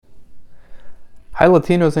Hi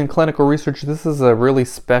Latinos in Clinical Research. This is a really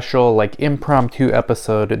special, impromptu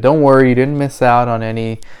episode. Don't worry, you didn't miss out on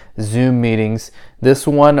any Zoom meetings. This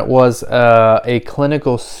one was a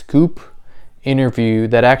clinical scoop interview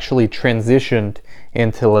that actually transitioned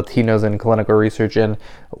into Latinos in Clinical Research, and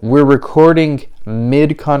we're recording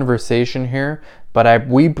mid-conversation here, but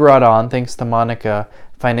we brought on, thanks to Monica,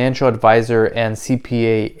 financial advisor and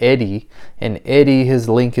CPA Eddie. And Eddie, his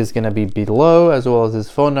link is going to be below, as well as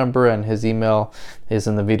his phone number, and his email is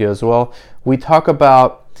in the video as well. We talk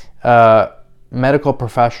about medical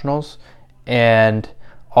professionals and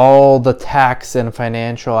all the tax and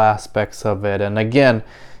financial aspects of it. And again,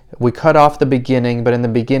 we cut off the beginning, but in the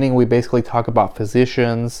beginning we basically talk about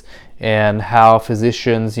physicians and how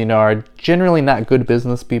physicians, are generally not good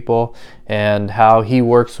business people, and how he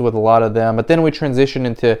works with a lot of them. But then we transition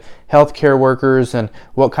into healthcare workers and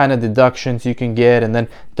what kind of deductions you can get, and then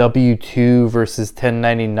W-2 versus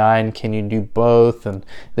 1099, can you do both, and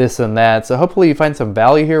this and that. So hopefully you find some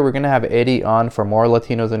value here. We're going to have Eddie on for more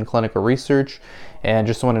Latinos in Clinical Research, and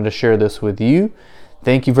just wanted to share this with you.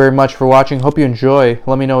 Thank you very much for watching. Hope you enjoy.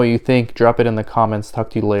 Let me know what you think. Drop it in the comments. Talk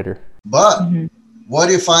to you later. But what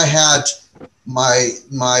if I had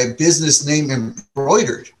my business name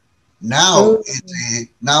embroidered? Now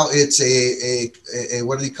it's a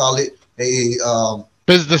what do you call it? A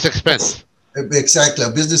business expense. Exactly, a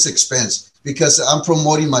business expense, because I'm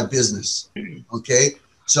promoting my business. Okay,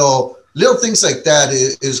 so little things like that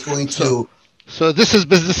is going to. So this is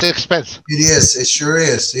business expense. It is. It sure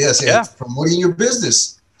is. Yes. Yeah. It's promoting your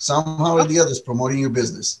business somehow or the other. Is promoting your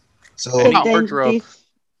business. So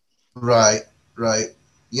right.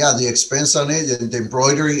 Yeah, the expense on it, and the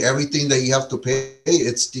embroidery, everything that you have to pay,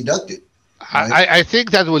 it's deducted. Right? I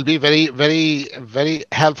think that will be very, very, very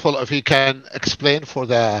helpful if you can explain for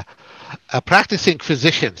the practicing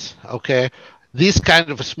physicians. Okay, these kind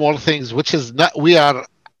of small things, which is not, we are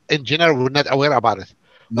in general, we're not aware about it.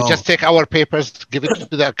 No. We just take our papers, give it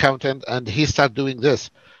to the accountant, and he start doing this.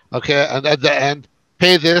 Okay, and at the end,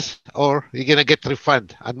 pay this or you're gonna get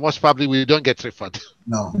refund. And most probably we don't get refund.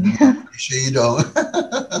 No, sure you don't.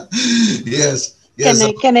 Yes.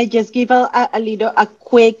 Can I just give a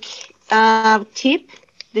quick tip?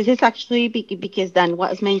 This is actually because Dan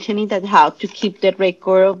was mentioning that how to keep the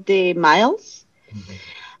record of the miles.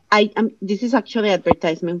 This is actually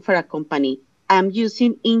advertisement for a company. I'm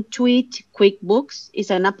using Intuit QuickBooks. It's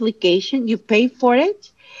an application. You pay for it,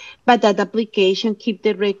 but that application keeps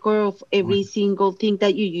the record of every single thing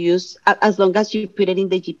that you use, as long as you put it in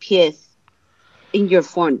the GPS in your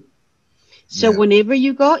phone. So whenever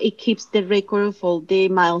you go, it keeps the record of all the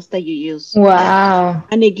miles that you use. Wow!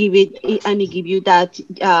 And it give you that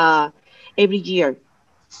every year.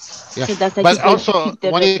 Yeah. So that's but also,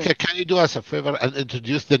 Monica, can you do us a favor and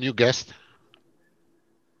introduce the new guest?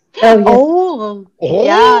 Oh,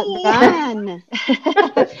 yeah, Dan.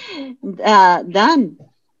 Dan.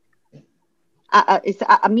 It's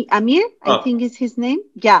Amir, I think is his name.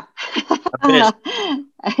 Yeah.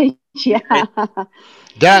 Yeah.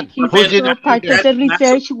 Dan, he's part of the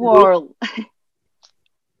research world.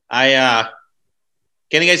 Can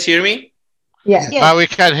you guys hear me? Yeah. Yes. We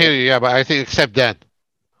can't hear you, but I think except Dan.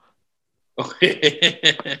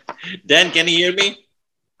 Okay. Dan, can you hear me?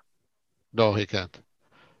 No, he can't.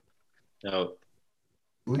 No.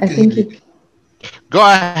 I think you... Go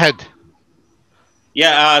ahead.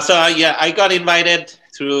 Yeah. I got invited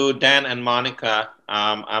through Dan and Monica.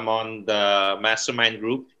 I'm on the mastermind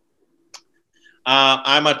group.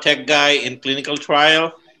 I'm a tech guy in clinical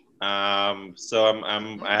trial. So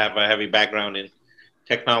I have a heavy background in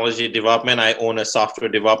technology development. I own a software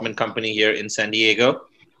development company here in San Diego.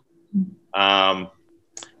 So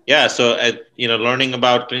learning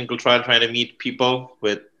about clinical trial, trying to meet people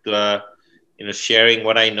with sharing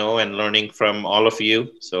what I know and learning from all of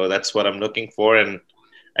you. So that's what I'm looking for. And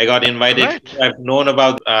I got invited. Right. I've known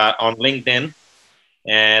about on LinkedIn,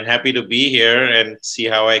 and happy to be here and see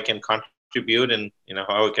how I can contribute and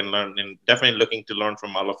how I can learn. And definitely looking to learn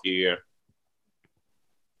from all of you here.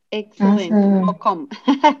 Excellent. Awesome.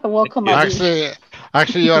 Welcome.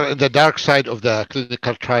 Actually, you are in the dark side of the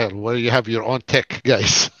clinical trial where you have your own tech,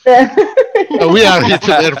 guys. So we are here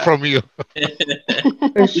to learn from you.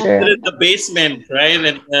 For sure. In the basement, right?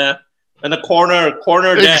 And in a corner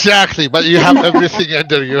desk. Exactly, but you have everything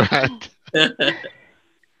under your hand.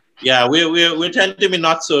 Yeah, we tend to be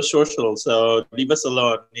not so social, so leave us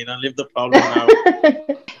alone. Leave the problem out.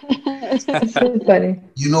 That's so funny.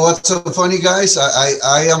 You know what's so funny, guys?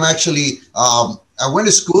 I am actually I went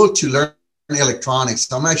to school to learn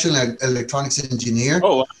electronics. I'm actually an electronics engineer.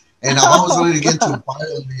 Oh. And I always wanted to get into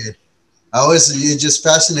biomed. I was just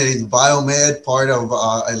fascinated. The biomed part of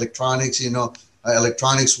electronics,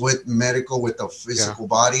 electronics with medical, with the physical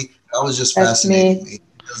body. That was just That's fascinating me. me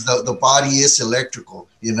because the body is electrical,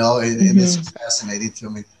 and it's Hmm. fascinating to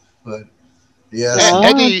me. But yeah, so Oh,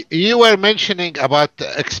 Eddie, you were mentioning about the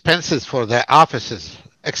expenses for the offices.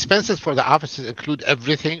 Expenses for the offices include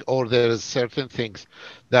everything, or there is certain things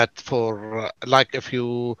that for like if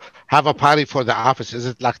you have a party for the office, is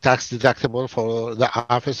it like tax deductible for the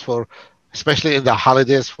office for, especially in the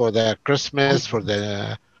holidays, for the Christmas, for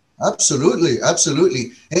the absolutely,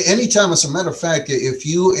 absolutely. Anytime, as a matter of fact, if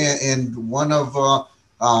you and one of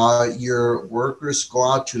your workers go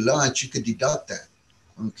out to lunch, you could deduct that.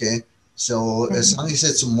 Okay. So as long as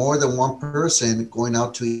it's more than one person going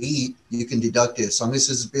out to eat, you can deduct it as long as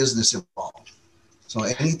it's business involved. So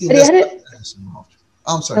anything Eddie, I that's had not a, business involved.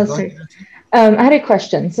 I'm sorry, oh, go ahead. sorry. I had a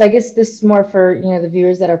question. So I guess this is more for, the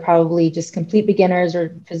viewers that are probably just complete beginners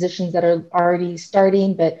or physicians that are already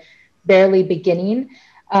starting but barely beginning,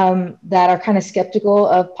 that are kind of skeptical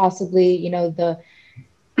of possibly,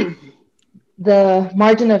 the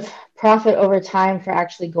margin of profit over time for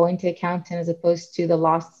actually going to accountant as opposed to the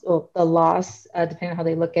loss, depending on how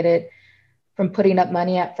they look at it, from putting up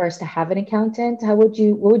money at first to have an accountant.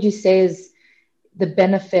 What would you say is the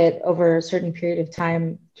benefit over a certain period of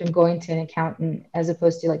time from going to an accountant as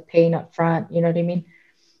opposed to like paying up front? You know what I mean?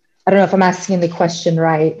 I don't know if I'm asking the question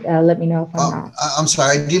right. Let me know if I'm not. I'm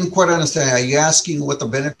sorry, I didn't quite understand. Are you asking what the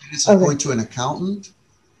benefit is of Okay. going to an accountant?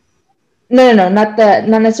 No, not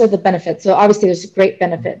necessarily the benefits. So obviously there's great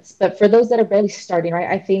benefits, but for those that are barely starting, right?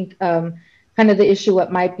 I think kind of the issue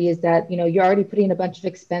what might be is that you're already putting a bunch of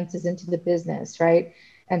expenses into the business, right?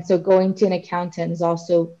 And so going to an accountant is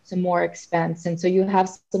also some more expense. And so you have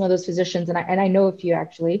some of those physicians, and I know a few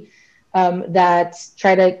actually, that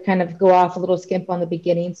try to kind of go off a little skimp on the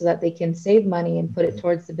beginning so that they can save money and put it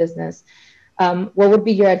towards the business. What would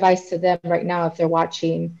be your advice to them right now if they're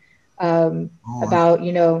watching, Oh, about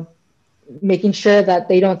making sure that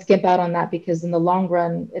they don't skimp out on that, because in the long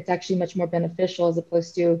run it's actually much more beneficial as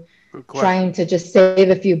opposed to Good trying question. to just save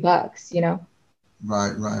a few bucks.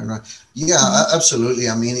 right. Yeah, Mhm. absolutely.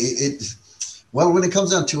 I mean, well, when it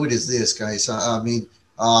comes down to it, is this, guys. I mean,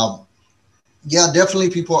 um, yeah, definitely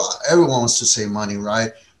everyone wants to save money,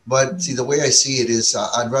 right? But see, the way I see it is,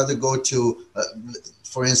 I'd rather go to,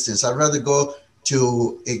 for instance, I'd rather go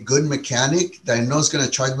to a good mechanic that I know is going to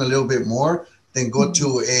charge me a little bit more than go Mhm. to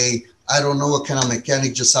I don't know what kind of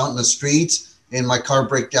mechanic just out in the streets and my car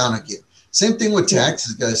break down again. Same thing with Yeah,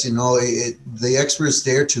 taxes, guys. The expert's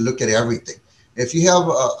there to look at everything. If you have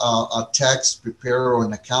a tax preparer or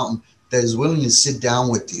an accountant that is willing to sit down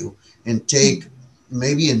with you and take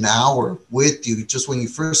maybe an hour with you just when you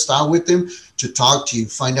first start with them to talk to you,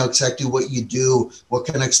 find out exactly what you do, what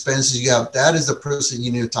kind of expenses you have. That is the person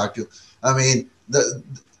you need to talk to. I mean,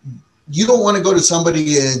 you don't want to go to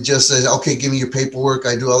somebody and just say, okay, give me your paperwork.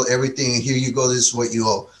 I do everything. And here you go. This is what you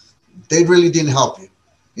owe. They really didn't help you.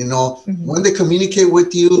 hmm, When they communicate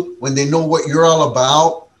with you, when they know what you're all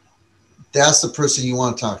about, that's the person you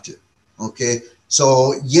want to talk to. Okay.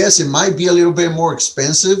 So yes, it might be a little bit more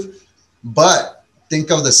expensive, but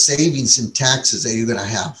think of the savings in taxes that you're going to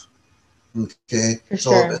have. Okay. for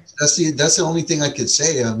So sure. that's the only thing I could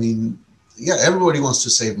say. I mean, yeah, everybody wants to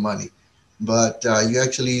save money, but you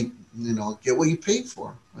actually, get what you paid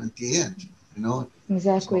for at the end, you know? So,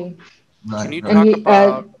 Exactly. Can right, you right. And talk you,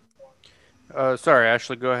 about? Sorry,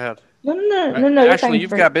 Ashley, go ahead. no, no, no, no, no, you're Ashley, fine you've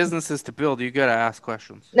for. got businesses to build. You got to ask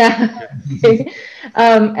questions. Okay.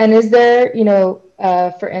 And is there,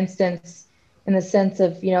 for instance, in the sense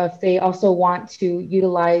of, if they also want to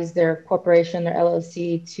utilize their corporation, their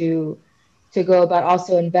LLC to go about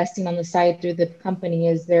also investing on the side through the company,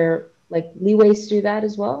 is there like leeways to do that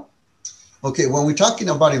as well? Okay. When we're talking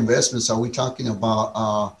about investments, are we talking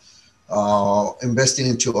about investing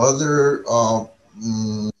into other,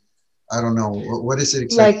 mm, I don't know, what is it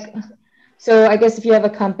exactly? Like, so I guess if you have a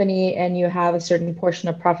company and you have a certain portion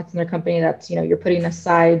of profits in their company that's, you're putting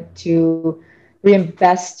aside to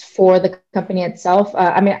reinvest for the company itself.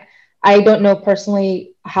 I mean, I don't know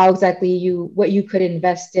personally how exactly what you could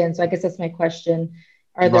invest in. So I guess that's my question.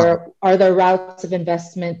 Are Right. there routes of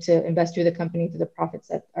investment to invest through the company through the profits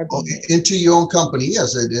that are Oh, being made? into your own company,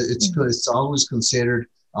 yes, it's good. Mhm. It's always considered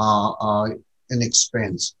an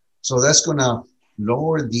expense. So that's going to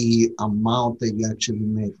lower the amount that you actually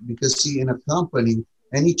make. Because see, in a company,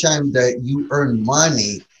 anytime that you earn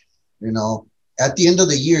money, you know, at the end of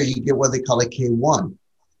the year, you get what they call a K1.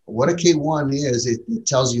 What a Mhm. K1 is, it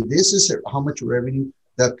tells you this is how much revenue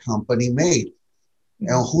the company made. And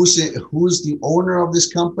Mhm. who's the owner of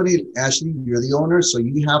this company? Ashley, you're the owner, so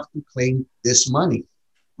you have to claim this money.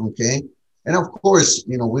 Okay. And of course,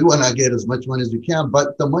 we want to get as much money as we can,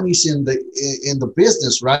 but the money's in the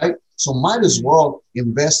business, right? So might as well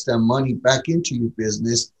invest that money back into your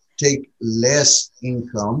business, take less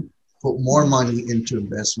income, put more money into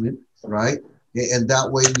investment, right? And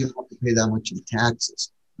that way you don't have to pay that much in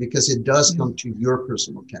taxes, because it does come to your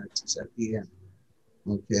personal taxes at the end.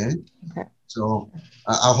 Okay. Okay. So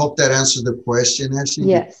I hope that answers the question, Ashley.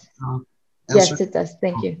 Yes. Answer? Yes, it does.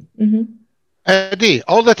 Thank you. Mm-hmm. Eddie,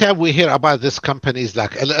 all the time we hear about these companies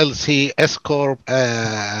like LLC, S Corp,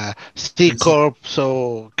 C Corp.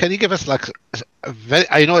 So can you give us like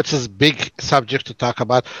I know it's a big subject to talk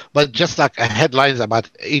about, but just like headlines about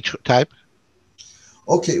each type?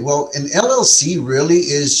 Okay, well, an LLC really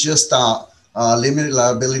is just a limited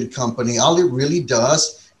liability company. All it really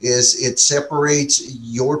does is it separates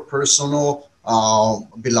your personal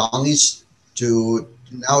belongings to,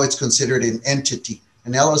 now it's considered an entity.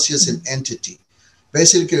 An LLC is an entity.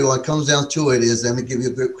 Basically, what comes down to it is, let me give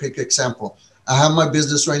you a quick example. I have my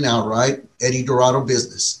business right now, right? Eddie Dorado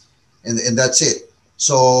business, and that's it.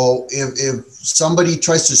 So if somebody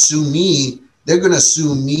tries to sue me, they're going to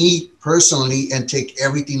sue me personally and take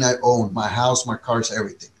everything I own, my house, my cars,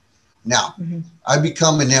 everything. Now, I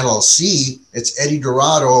become an LLC. It's Eddie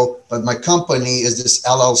Dorado, but my company is this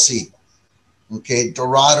LLC. Okay,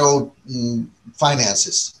 Dorado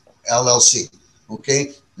Finances, LLC.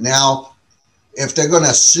 Okay, now, if they're going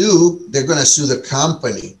to sue, they're going to sue the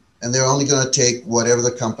company, and they're only going to take whatever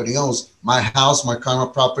the company owns. My house, my car,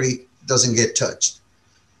 my property doesn't get touched.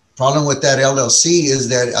 Problem with that LLC is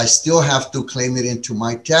that I still have to claim it into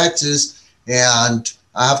my taxes, and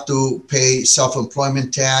I have to pay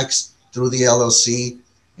self-employment tax through the LLC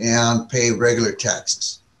and pay regular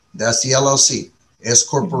taxes. That's the LLC. S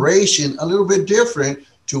corporation, a little bit different,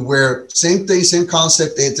 to where same thing, same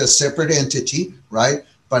concept. It's a separate entity, right?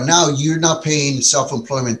 But now you're not paying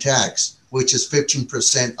self-employment tax, which is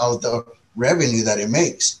 15% of the revenue that it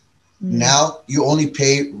makes. Now you only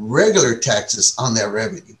pay regular taxes on that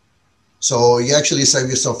revenue. So you actually save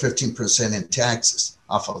yourself 15% in taxes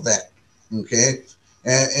off of that. Okay.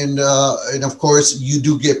 And of course, you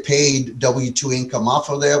do get paid W-2 income off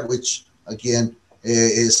of that, which again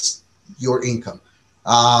is your income.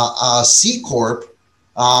 C Corp,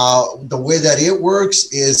 the way that it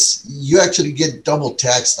works is you actually get double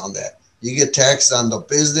taxed on that. You get taxed on the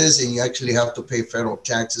business, and you actually have to pay federal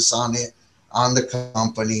taxes on it, on the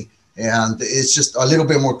company. And it's just a little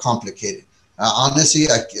bit more complicated. Honestly,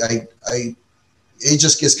 it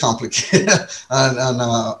just gets complicated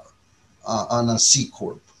on a C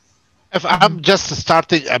Corp. If I'm just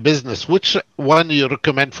starting a business, which one do you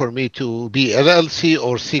recommend for me to be, LLC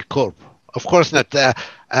or C Corp? Of course not.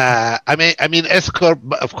 I mean S Corp,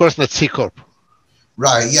 but of course not C Corp.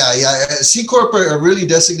 Right. Yeah. C Corp are really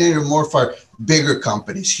designated more for bigger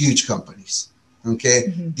companies, huge companies.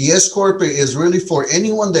 Okay. The S Corp is really for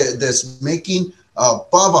anyone that's making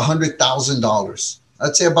above $100,000.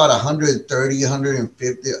 I'd say about 130,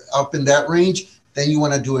 150, up in that range. Then you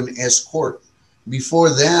want to do an S Corp. Before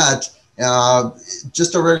that,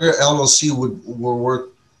 just a regular LLC would work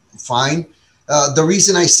fine. The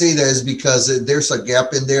reason I say that is because there's a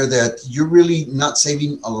gap in there that you're really not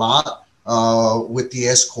saving a lot with the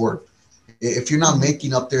S Corp. If you're not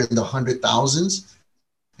making up there in the 100,000s,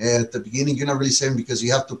 at the beginning, you're not really saving, because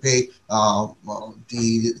you have to pay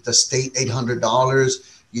the state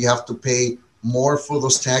 $800. You have to pay more for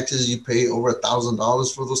those taxes. You pay over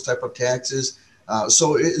 $1,000 for those type of taxes.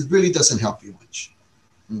 So it really doesn't help you much.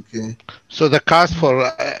 Okay. So the cost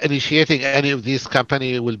for initiating any of these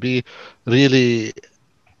company will be really,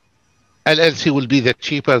 LLC will be the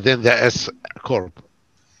cheaper than the S Corp.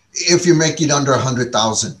 If you make it under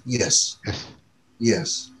 100,000, yes.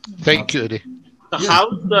 Yes. Thank you, Eddie.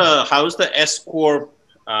 So how's the S Corp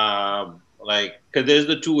like? Because there's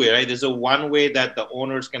the two way, right? There's a one way that the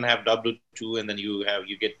owners can have W-2, and then you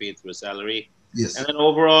get paid through a salary. Yes. And then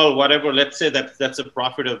overall, whatever, let's say that's a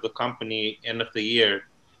profit of the company end of the year.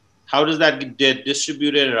 How does that get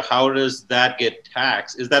distributed, or how does that get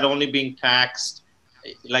taxed? Is that only being taxed,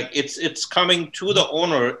 like it's coming to the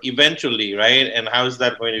owner eventually, right? And how is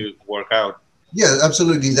that going to work out? Yeah,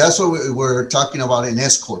 absolutely. That's what we're talking about in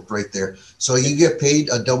S Corp right there. So you get paid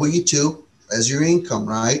a W-2 as your income,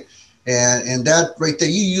 right? And that right there,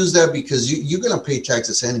 you use that because you're going to pay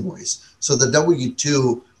taxes anyways. So the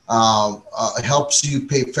W-2 helps you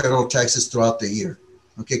pay federal taxes throughout the year,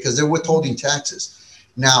 okay? Because they're withholding taxes.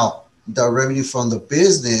 Now, the revenue from the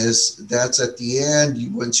business, that's at the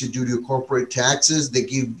end. Once you do your corporate taxes, they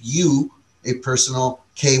give you a personal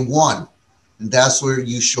K-1. And that's where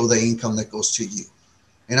you show the income that goes to you.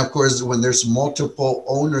 And of course, when there's multiple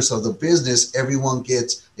owners of the business, everyone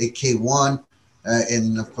gets a K1,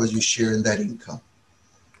 and of course, you share in that income.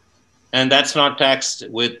 And that's not taxed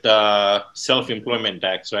with self-employment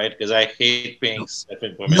tax, right? Because I hate paying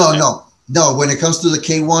self-employment tax. No. When it comes to the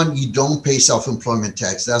K1, you don't pay self-employment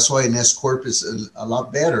tax. That's why an S corp is a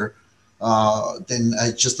lot better than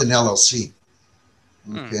just an LLC.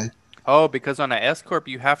 Okay. Oh, because on an S corp,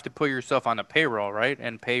 you have to put yourself on a payroll, right,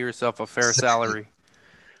 and pay yourself a fair salary.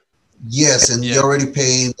 Yes, and you're already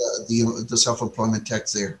paying the self-employment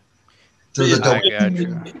tax there.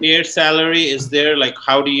 Fair salary is there. Like,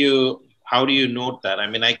 how do you note that? I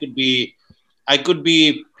mean, I could be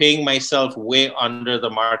paying myself way under the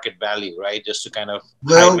market value, right? Just to kind of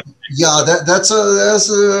that's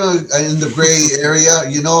in the gray area.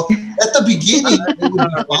 You know, at the beginning it would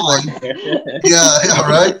be fine. Yeah,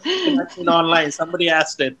 right. That's online. Somebody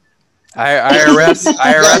asked it. IRS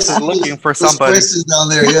is looking for somebody. Questions down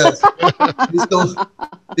there, yes.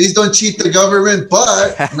 Please don't cheat the government,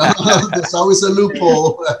 but there's always a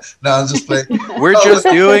loophole. No, I'm just playing.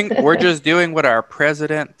 We're just doing what our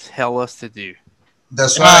president tell us to do.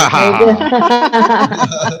 That's right.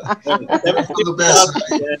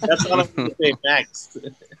 That's all I'm going to say next.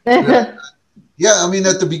 Yeah, I mean,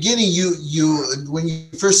 at the beginning, you when you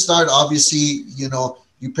first start, obviously, you know,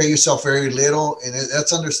 you pay yourself very little, and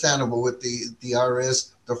that's understandable with the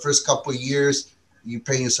IRS. The first couple of years, you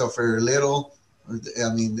pay yourself very little.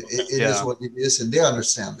 I mean, it is what it is, and they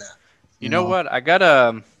understand that. You know what? I got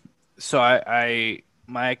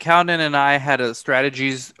my accountant and I had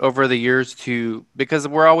strategies over the years because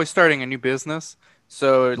we're always starting a new business.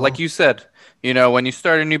 So like you said, you know, when you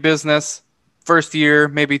start a new business, first year,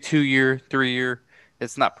 maybe 2 year, 3 year,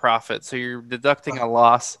 it's not profit. So you're deducting a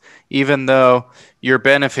loss, even though you're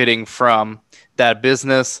benefiting from that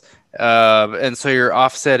business. And so you're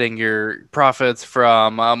offsetting your profits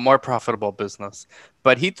from a more profitable business.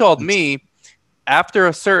 But he told me after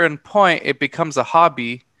a certain point, it becomes a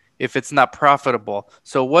hobby if it's not profitable.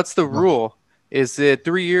 So what's the rule? Is it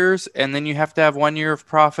 3 years and then you have to have 1 year of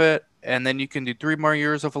profit and then you can do 3 more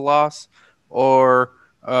years of a loss? Or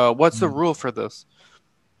what's the rule for this?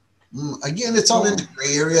 Again, it's all in the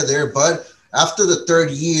gray area there, but after the third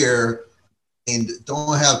year, and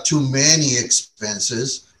don't have too many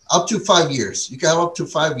expenses, up to 5 years. You can have up to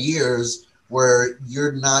 5 years where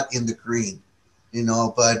you're not in the green, you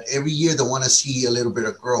know, but every year they want to see a little bit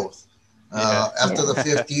of growth. After the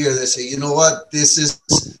 5th year, they say, you know what, this is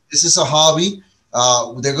a hobby.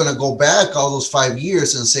 They're going to go back all those 5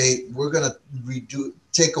 years and say, we're going to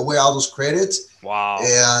take away all those credits. Wow.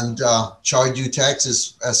 And charge you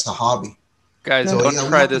taxes as a hobby. Guys, don't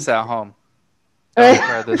try this at home. Don't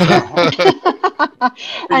try this at home.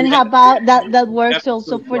 And how about that works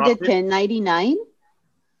also for the 1099?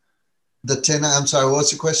 I'm sorry, what's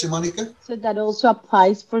the question, Monica? So that also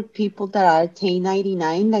applies for people that are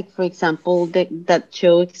 1099, like for example, that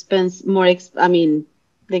show expense more.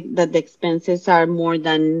 That the expenses are more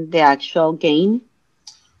than the actual gain.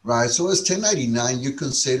 Right. So as 1099, you're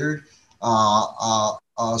considered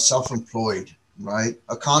self-employed, right?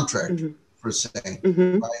 A contractor per se,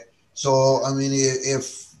 right? So I mean,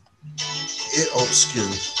 excuse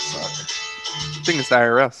me, sorry. I think it's the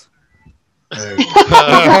IRS.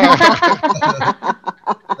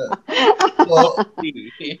 Well,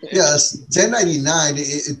 yes, 1099.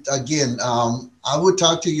 Again, I would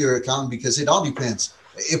talk to your accountant because it all depends.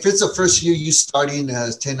 If it's the first year you starting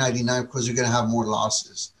as 1099, because you're going to have more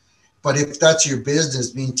losses. But if that's your business,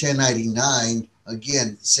 being 1099,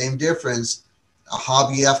 again, same difference. A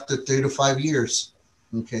hobby after 3 to 5 years.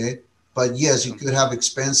 Okay, but yes, you could have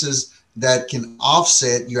expenses that can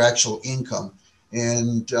offset your actual income.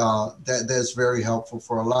 And that's very helpful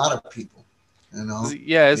for a lot of people, you know.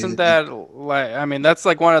 Yeah, isn't that like? I mean, that's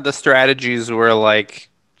like one of the strategies where, like,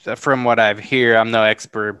 from what I've heard, I'm no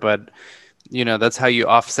expert, but you know, that's how you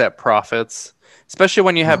offset profits, especially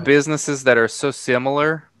when you have businesses that are so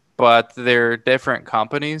similar, but they're different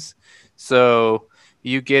companies. So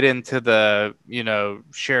you get into the, you know,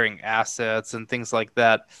 sharing assets and things like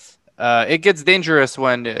that. It gets dangerous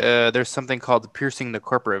when there's something called piercing the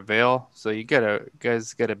corporate veil. So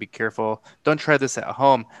guys gotta be careful. Don't try this at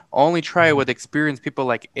home. Only try it with experienced people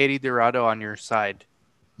like Eddie Dorado on your side.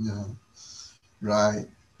 Yeah, right.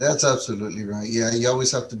 That's absolutely right. Yeah, you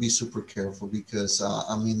always have to be super careful because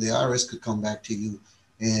I mean, the IRS could come back to you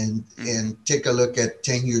and take a look at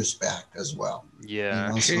 10 years back as well. Yeah.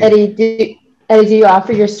 You know, so, Eddie, do you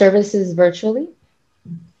offer your services virtually?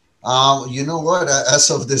 You know what? As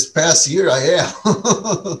of this past year, I am.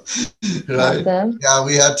 Right? Awesome. Yeah,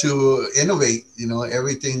 we had to innovate. You know,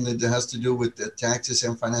 everything that has to do with the taxes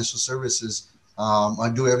and financial services.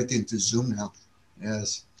 I do everything through Zoom now.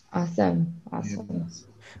 Yes. Awesome.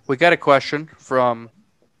 We got a question from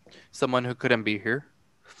someone who couldn't be here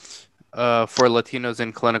for Latinos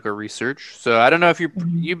in clinical research. So I don't know if you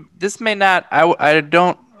this may not, I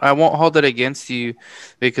won't hold it against you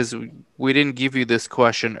because we didn't give you this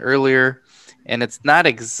question earlier and it's not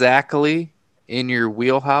exactly in your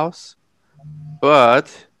wheelhouse,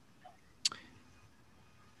 but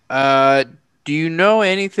do you know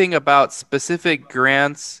anything about specific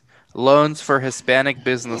grants, loans for Hispanic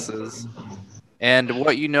businesses, and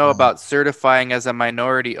what you know about certifying as a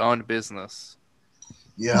minority-owned business?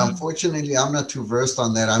 Yeah, unfortunately, I'm not too versed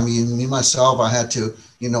on that. I mean, me myself, I had to,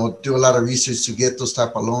 do a lot of research to get those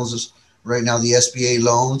type of loans. Right now, the SBA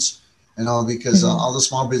loans, because all the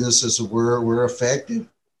small businesses were affected.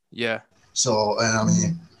 Yeah. So, and I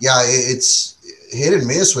mean, it's hit and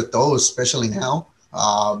miss with those, especially now.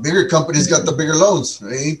 Bigger companies got the bigger loans.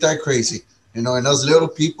 Ain't that crazy? And us little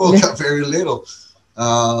people got very little.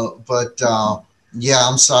 I'm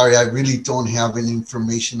sorry. I really don't have any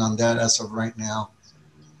information on that as of right now.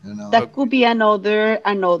 That could be another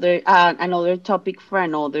topic for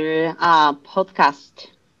another podcast.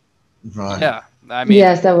 Right. Yeah. I mean,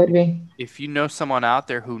 yes, that would be. If you know someone out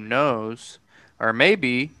there who knows, or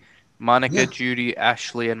maybe Monica, Judy,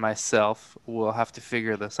 Ashley, and myself will have to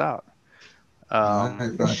figure this out.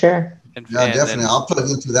 Right. Sure. Definitely. I'll plug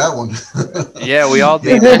into that one. Yeah, we all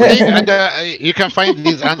do. You can find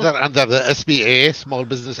these under the SBA, Small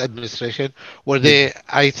Business Administration, where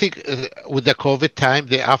I think with the COVID time,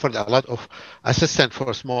 they offered a lot of assistance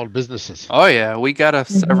for small businesses. Oh yeah, we got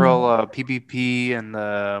several PPP and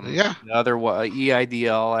the other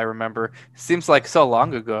EIDL. I remember. Seems like so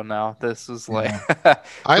long ago now. This was like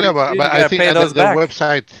I know, but I think under the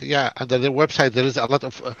website, there is a lot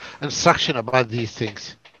of instruction about these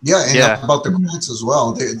things. Yeah, and about the grants as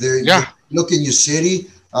well. They look in your city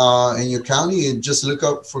and your county and just look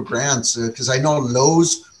up for grants. Because I know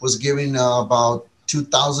Lowe's was giving about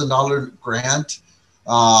 $2,000 grant.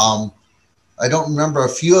 I don't remember. A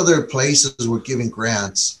few other places were giving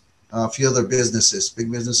grants. A few other businesses,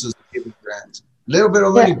 big businesses, were giving grants. A little bit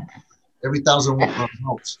already. Every 1,000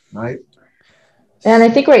 helps, right? And I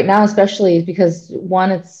think right now, especially because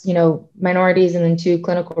one, it's, minorities, and then two,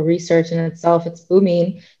 clinical research in itself, it's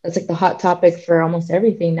booming. That's like the hot topic for almost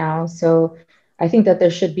everything now. So I think that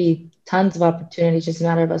there should be tons of opportunities, just a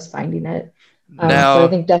matter of us finding it. So I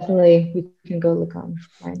think definitely we can go look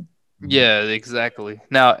online. Yeah, exactly.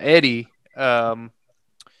 Now, Eddie, there's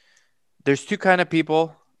two kind of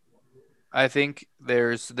people. I think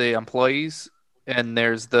there's the employees and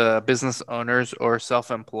there's the business owners or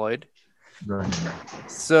self-employed. Right.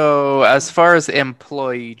 So as far as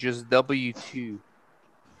employee, just W-2,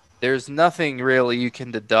 there's nothing really you can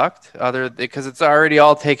deduct because it's already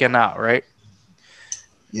all taken out, right?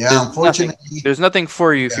 Yeah, unfortunately. There's nothing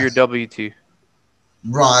for you if you're W-2.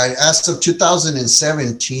 Right. As of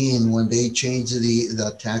 2017, when they changed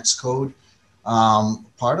the tax code,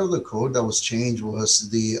 part of the code that was changed was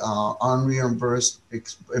the unreimbursed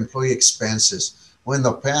employee expenses. Well, in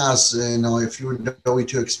the past, if you were a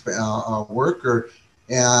W-2 worker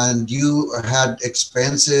and you had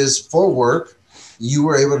expenses for work, you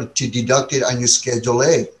were able to deduct it on your Schedule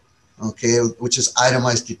A, okay, which is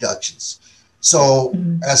itemized deductions. So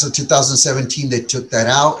as of 2017, they took that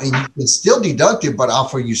out, and you can still deduct it, but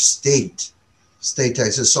off of your state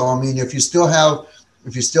taxes. So, I mean, if you're still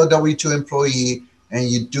W-2 employee and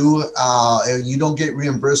you don't get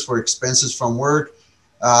reimbursed for expenses from work,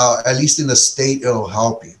 at least in the state, it'll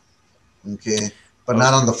help you. Okay. But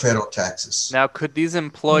not on the federal taxes. Now, could these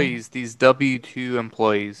employees, these W-2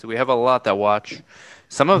 employees, we have a lot that watch,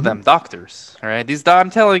 some of them doctors, all right?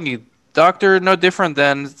 I'm telling you, doctor, no different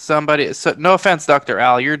than somebody. So, no offense, Dr.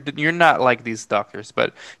 Al, you're not like these doctors,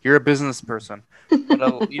 but you're a business person.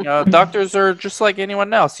 But, doctors are just like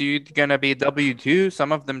anyone else. You're going to be W-2.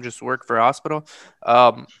 Some of them just work for a hospital.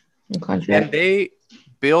 And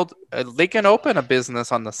they can open a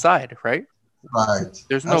business on the side, right? Right.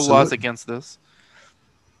 There's no laws against this.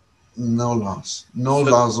 No laws.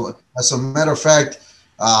 As a matter of fact,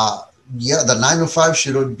 the 9 to 5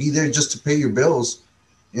 should be there just to pay your bills.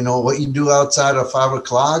 What you do outside of 5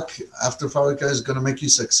 o'clock, after 5 o'clock, is going to make you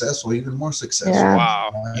successful, even more successful. Yeah.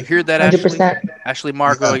 Wow. Right? You hear that, 100%. Ashley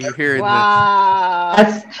Margot, you hear it. Wow.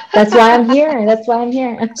 That's why I'm here. That's why I'm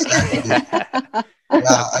here.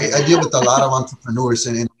 Yeah, I deal with a lot of entrepreneurs,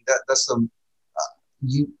 and that's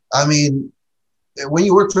when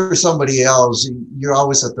you work for somebody else, you're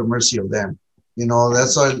always at the mercy of them.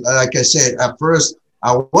 That's why, like I said, at first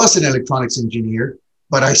I was an electronics engineer,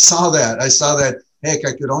 but I saw that, heck,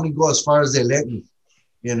 I could only go as far as they let me,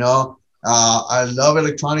 I love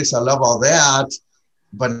electronics. I love all that,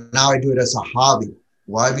 but now I do it as a hobby.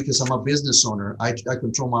 Why? Because I'm a business owner. I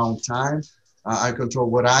control my own time. I control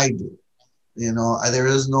what I do. There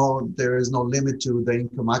is no limit to the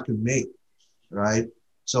income I can make, right?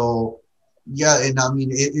 So yeah, and I mean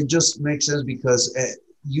it just makes sense because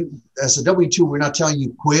you as a W-2, we're not telling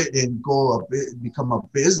you quit and become a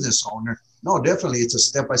business owner. No, definitely it's a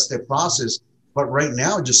step-by-step process. But right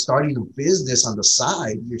now, just starting a business on the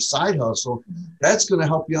side, your side hustle, that's going to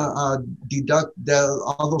help you deduct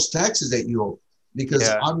all those taxes that you owe. Because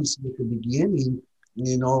Yeah. obviously at the beginning,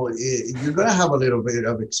 you're going to have a little bit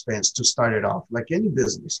of expense to start it off, like any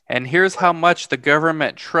business. And here's how much the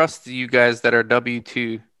government trusts you guys that are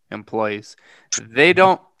W-2 employees. They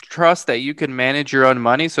don't trust that you can manage your own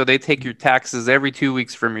money, so they take your taxes every 2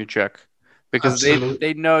 weeks from your check because Absolutely.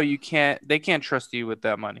 they know they can't trust you with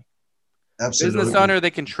that money. Business Absolutely. owner, they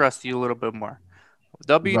can trust you a little bit more.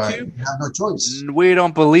 W-2, Right. You have no choice. we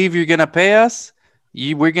don't believe you're gonna pay us.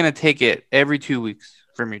 We're gonna take it every 2 weeks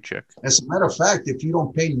from your check. As a matter of fact, if you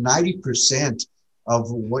don't pay 90% of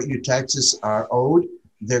what your taxes are owed,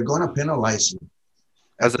 they're going to penalize you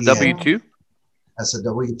As at a the end W-2. as a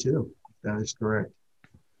W-2. That is correct.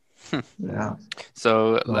 Yeah.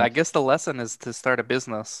 So So, I guess the lesson is to start a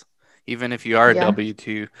business, even if you are a Yeah.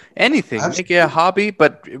 W-2. Anything, make it a absolutely. hobby,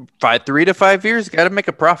 but 3 to 5 years, got to make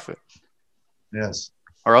a profit, Yes.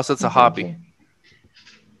 or else it's a hobby. Exactly.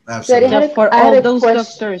 Absolutely. had So for I had all a those question.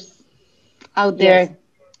 doctors out Yes. there,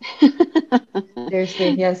 Seriously,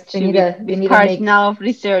 yes. should We be need to part make now of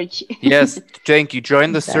research. Yes, thank you.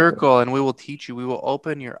 Join the exactly. circle, and we will teach you. We will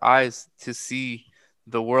open your eyes to see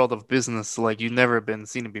the world of business like you've never been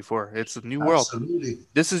seen it before. It's a new world. Absolutely.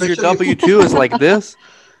 This is your Especially if W-2 is like this,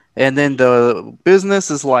 and then the business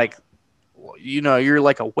is like, you're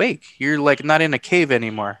like awake. You're like not in a cave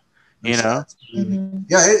anymore. You know, Absolutely. Mhm.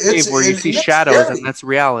 Yeah, cave where you see and it's shadows, and scary. that's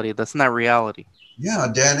reality. That's not reality. Yeah,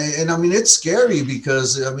 Dan, and I mean it's scary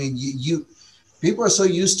because I mean you people are so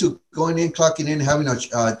used to going in, clocking in, having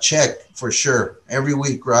a check for sure every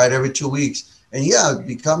week, right? Every 2 weeks, and yeah,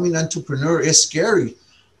 becoming an entrepreneur is scary.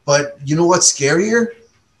 But you know what's scarier?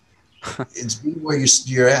 It's being where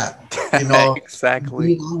you're at. Exactly.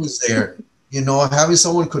 Being always there. Having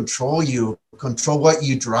someone control you, control what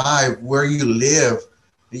you drive, where you live.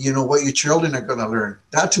 What your children are gonna learn.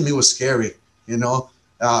 That to me was scary.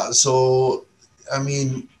 So I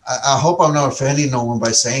mean, I hope I'm not offending no one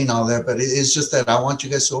by saying all that, but it's just that I want you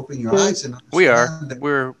guys to open your eyes and We are. understand that,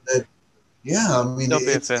 We're. yeah, I mean, Don't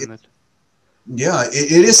be offended. yeah,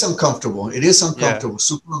 it is uncomfortable. It is Yeah. uncomfortable,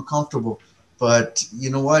 super uncomfortable. But you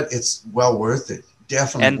know what? It's well worth it.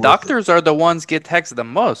 Definitely And worth it. doctors are the ones get taxed the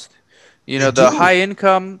most. They The do. high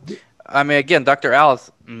income. I mean, again, Dr. Al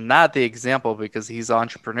is not the example because he's an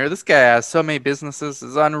entrepreneur. This guy has so many businesses;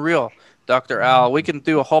 it's unreal. Dr. Al, we can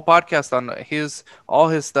do a whole podcast on all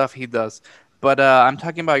his stuff he does. But I'm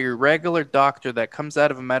talking about your regular doctor that comes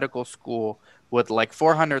out of a medical school with like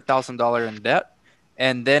 $400,000 in debt,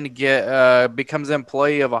 and then becomes an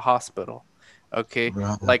employee of a hospital. Okay,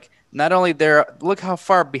 Right. like not only look how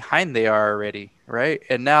far behind they are already, right?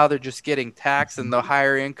 And now they're just getting taxed, and the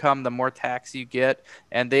higher income, the more tax you get,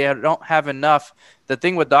 and they don't have enough. The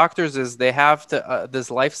thing with doctors is they have to this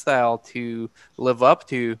lifestyle to live up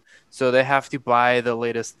to, so they have to buy the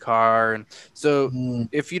latest car, and so Mm,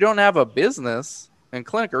 if you don't have a business, and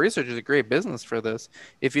clinical research is a great business for this.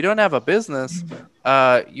 If you don't have a business,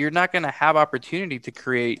 you're not going to have opportunity to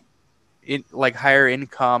create like higher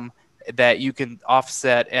income that you can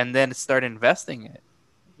offset and then start investing it,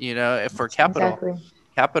 for Exactly.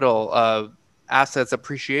 capital assets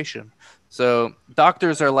appreciation. So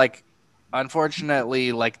doctors are like,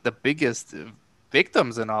 unfortunately, like the biggest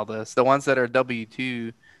victims in all this, the ones that are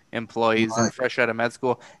W-2 employees and right. fresh out of med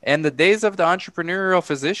school. And the days of the entrepreneurial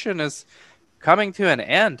physician is coming to an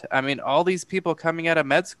end. I mean, all these people coming out of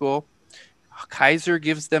med school, Kaiser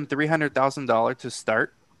gives them $300,000 to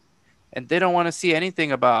start, and they don't want to see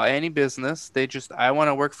anything about any business. I want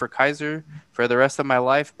to work for Kaiser for the rest of my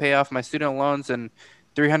life, pay off my student loans, and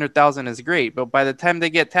 300,000 is great. But by the time they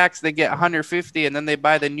get taxed, they get 150, and then they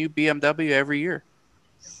buy the new BMW every year.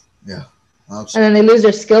 Yeah. And Absolutely. then they lose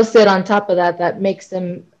their skill set on top of that. That makes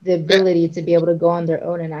them the ability to be able to go on their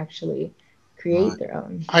own and actually create Right. their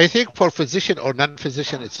own. I think for physician or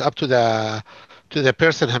non-physician, it's up to the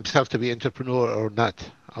person himself to be entrepreneur or not.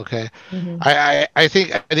 Okay, Mhm. I think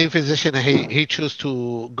any physician he choose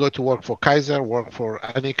to go to work for Kaiser, work for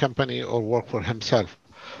any company, or work for himself.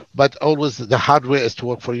 But always the hard way is to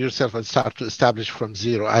work for yourself and start to establish from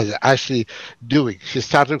zero. As Ashley doing, she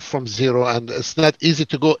started from zero, and it's not easy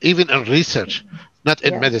to go even in research, not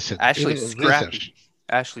in Yeah. medicine, Ashley even in scrappy. research.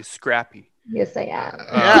 Ashley's scrappy. Yes, I am.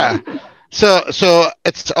 Yeah. So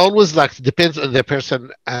it's always like depends on the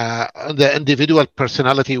person, on the individual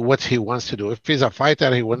personality, what he wants to do. If he's a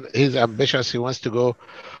fighter, he's ambitious, he wants to go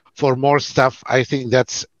for more stuff. I think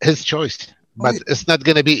that's his choice, Oh, but it's not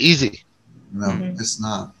going to be easy. no, Mhm. it's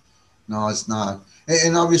not. No, it's not.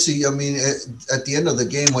 And obviously, I mean, at the end of the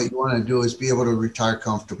game, what you want to do is be able to retire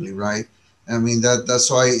comfortably, right? I mean, that's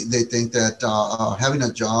why they think that having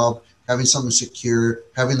a job, having something secure,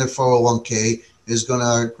 having their 401k is going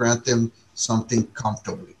to grant them something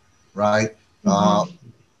comfortably, right? Uh, Mhm.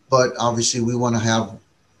 but obviously, we want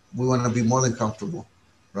to be more than comfortable,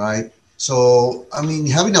 right? So, I mean,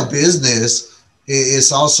 having a business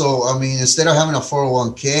is also, I mean, instead of having a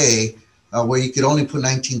 401k where you could only put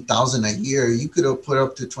 19,000 a year, you could have put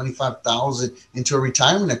up to 25,000 into a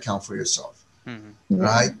retirement account for yourself, Mhm. Yeah.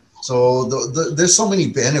 right? So there's so many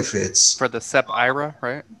benefits. For the SEP IRA,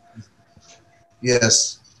 right?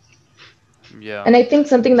 Yes. Yeah. And I think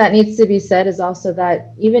something that needs to be said is also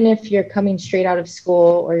that even if you're coming straight out of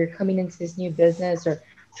school or you're coming into this new business or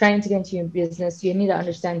trying to get into your business, you need to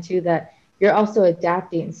understand too that you're also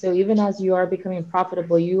adapting. So even as you are becoming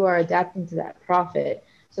profitable, you are adapting to that profit.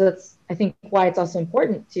 So that's, I think, why it's also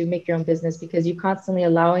important to make your own business because you're constantly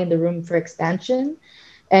allowing the room for expansion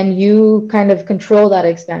and you kind of control that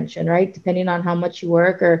expansion, right? Depending on how much you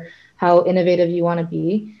work or how innovative you want to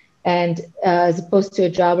be. And as opposed to a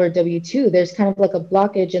job or W-2, there's kind of like a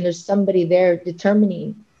blockage and there's somebody there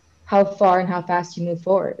determining how far and how fast you move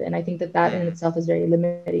forward. And I think that that in itself is very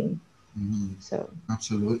limiting. Hmm. So,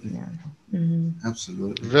 Absolutely. yeah. Mm-hmm.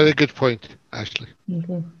 Absolutely. Very good point, Ashley.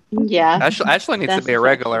 Okay. Yeah. Ashley needs to That's be a exactly.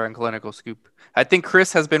 regular in Clinical Scoop. I think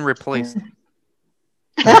Chris has been replaced.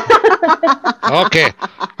 Okay,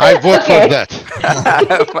 I vote for Okay. that.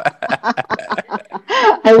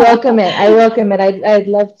 I welcome it. I welcome it. I'd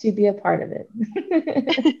love to be a part of it.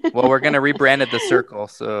 Well, we're gonna rebrand it the Circle,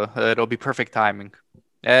 so it'll be perfect timing.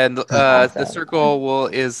 And the Awesome. Circle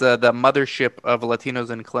is the mothership of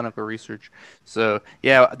Latinos in clinical research. So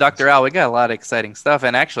yeah, Dr. Al, we got a lot of exciting stuff,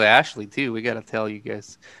 and actually Ashley too. We got to tell you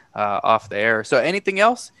guys off the air. So anything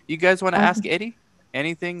else you guys want to ask Eddie?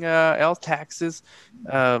 Anything else? Taxes?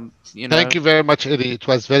 You know. Thank you very much, Eddie. It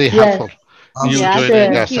was very Yes. helpful. You Yeah,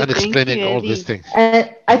 joining Sure. us and explaining all these Eddie. things. And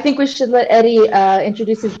I think we should let Eddie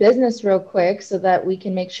introduce his business real quick so that we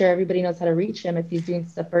can make sure everybody knows how to reach him if he's doing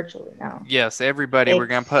stuff virtually now. Yes, everybody. We're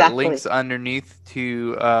gonna put Exactly. links underneath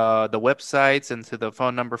to the websites and to the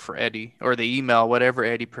phone number for Eddie or the email, whatever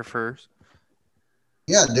Eddie prefers.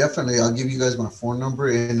 Yeah, definitely. I'll give you guys my phone number.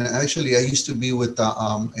 And actually, I used to be with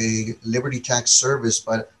a Liberty Tax Service,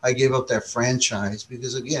 but I gave up that franchise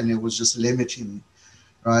because, again, it was just limiting me,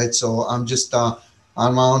 right? So I'm just on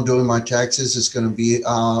my own doing my taxes. It's going to be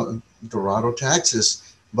Dorado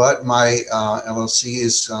Taxes, but my LLC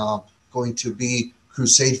is going to be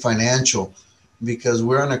Crusade Financial because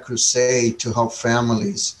we're on a crusade to help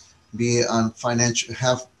families be on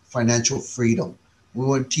have financial freedom. We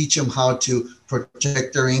want to teach them how to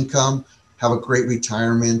protect their income, have a great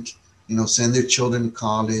retirement, send their children to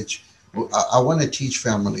college. I want to teach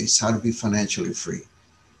families how to be financially free,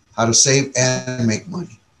 how to save and make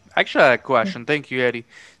money. Actually, I have a question. Thank you, Eddie.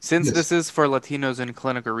 Since Yes. this is for Latinos in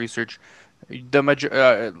clinical research,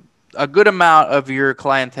 a good amount of your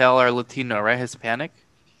clientele are Latino, right? Hispanic?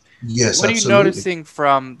 Yes, What are you absolutely. noticing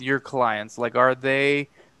from your clients? Like, are they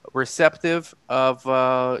receptive of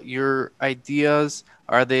your ideas?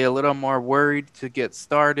 Are they a little more worried to get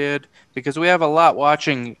started? Because we have a lot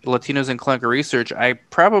watching Latinos in clinical research. I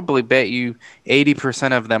probably bet you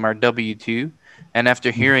 80% of them are W-2. And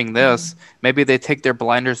after hearing this, maybe they take their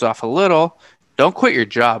blinders off a little. Don't quit your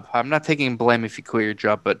job. I'm not taking blame if you quit your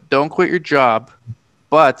job, but don't quit your job.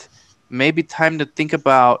 But maybe time to think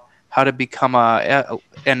about how to become an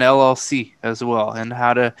LLC as well and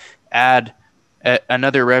how to add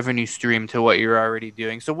another revenue stream to what you're already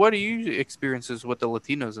doing. So what are your experiences with the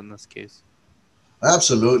Latinos in this case?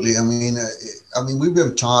 Absolutely. I mean, we've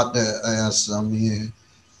been taught as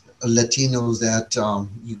Latinos that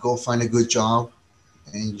you go find a good job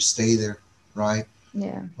and you stay there, right?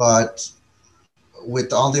 Yeah. But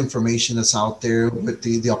with all the information that's out there, with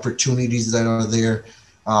the opportunities that are there,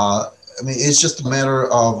 I mean, it's just a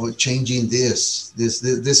matter of changing this. This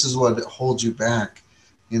is what holds you back.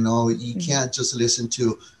 You can't just listen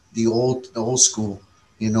to the old school.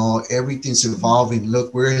 Everything's evolving.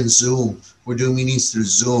 Look, we're in Zoom. We're doing meetings through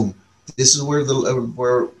Zoom. This is where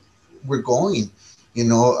where we're going.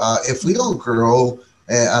 If we don't grow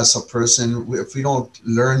as a person, if we don't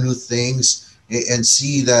learn new things and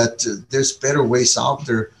see that there's better ways out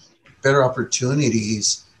there, better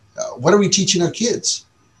opportunities, what are we teaching our kids?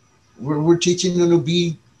 we're teaching them to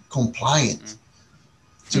be compliant,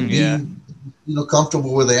 to be Yeah.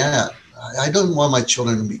 comfortable where they're at. I don't want my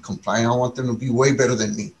children to be compliant. I want them to be way better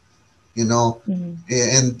than me,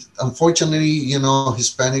 And unfortunately,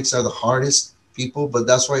 Hispanics are the hardest people, but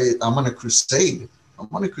that's why I'm on a crusade. I'm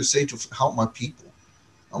on a crusade to help my people.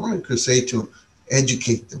 I'm on a crusade to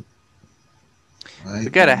educate them. Right? We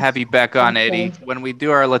gotta have you back on, Okay. Eddie. When we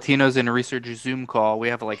do our Latinos in Research Zoom call, we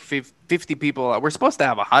have like 50 people. We're supposed to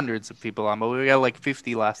have hundreds of people on, but we got like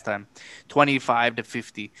 50 last time, 25 to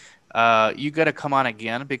 50. You gotta come on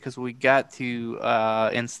again because we got to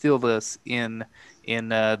instill this in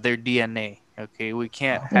their DNA. Okay, we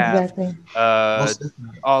can't have Exactly. Most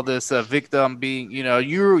definitely. all this victim being.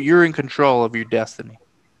 You're in control of your destiny.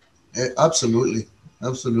 Absolutely.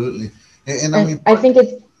 And I And mean, I think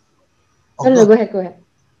it's. oh, No, go ahead.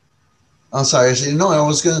 I'm sorry. I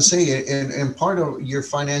was going to say, and part of your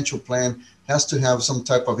financial plan has to have some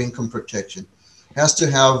type of income protection, has to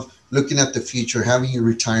have looking at the future, having your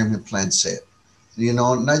retirement plan set,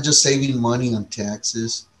 not just saving money on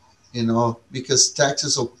taxes, because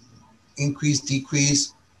taxes will increase,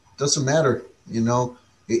 decrease, doesn't matter.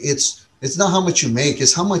 It's not how much you make,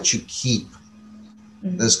 it's how much you keep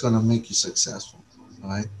that's going to make you successful,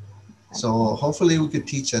 right? So hopefully we could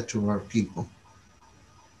teach that to our people.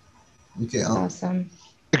 Okay. Awesome.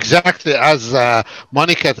 Exactly as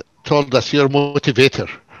Monica told us, you're a motivator.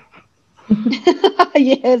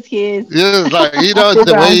 Yes, he is. Yeah, like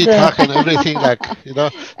the way you talk and everything,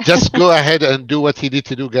 just go ahead and do what you need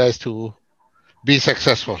to do, guys, to be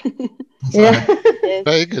successful. Yeah.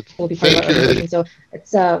 Very good. Will be part of Thank our you, organization. Eddie. So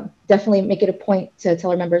it's definitely make it a point to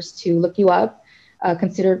tell our members to look you up.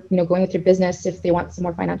 Consider going with your business if they want some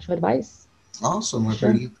more financial advice. Awesome. I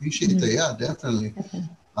really appreciate that. Yeah, definitely.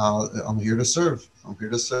 I'm here to serve.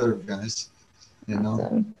 Guys.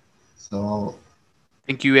 Awesome. So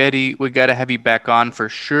Thank you, Eddie. We got to have you back on for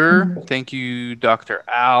sure. Thank you, Dr.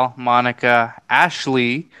 Al, Monica,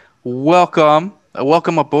 Ashley. Welcome.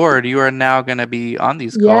 Welcome aboard. You are now going to be on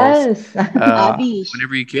these calls Yes. Abby,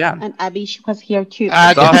 whenever you can. and Abby was here too.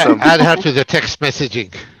 Add awesome. her to the text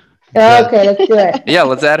messaging. Okay, let's do it. Yeah,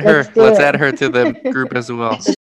 let's add her. Let's do Let's it. add her to the group as well.